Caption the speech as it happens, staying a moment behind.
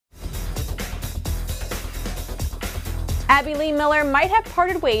Abby Lee Miller might have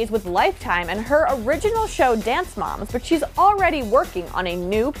parted ways with Lifetime and her original show Dance Moms, but she's already working on a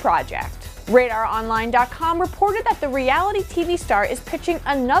new project. RadarOnline.com reported that the reality TV star is pitching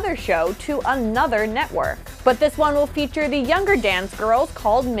another show to another network, but this one will feature the younger dance girls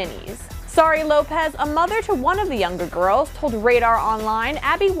called Minis. Sari Lopez, a mother to one of the younger girls, told Radar Online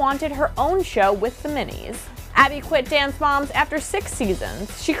Abby wanted her own show with the Minis. Abby quit Dance Moms after 6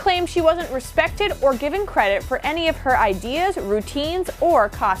 seasons. She claimed she wasn't respected or given credit for any of her ideas, routines, or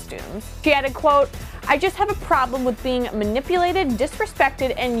costumes. She added, quote, "I just have a problem with being manipulated,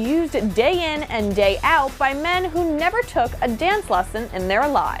 disrespected, and used day in and day out by men who never took a dance lesson in their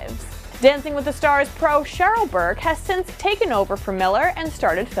lives." Dancing with the Stars pro Cheryl Burke has since taken over for Miller and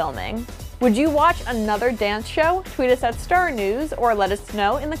started filming. Would you watch another dance show? Tweet us at Star News or let us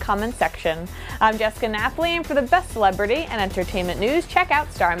know in the comments section. I'm Jessica Napoli, and for the best celebrity and entertainment news, check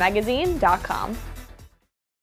out StarMagazine.com.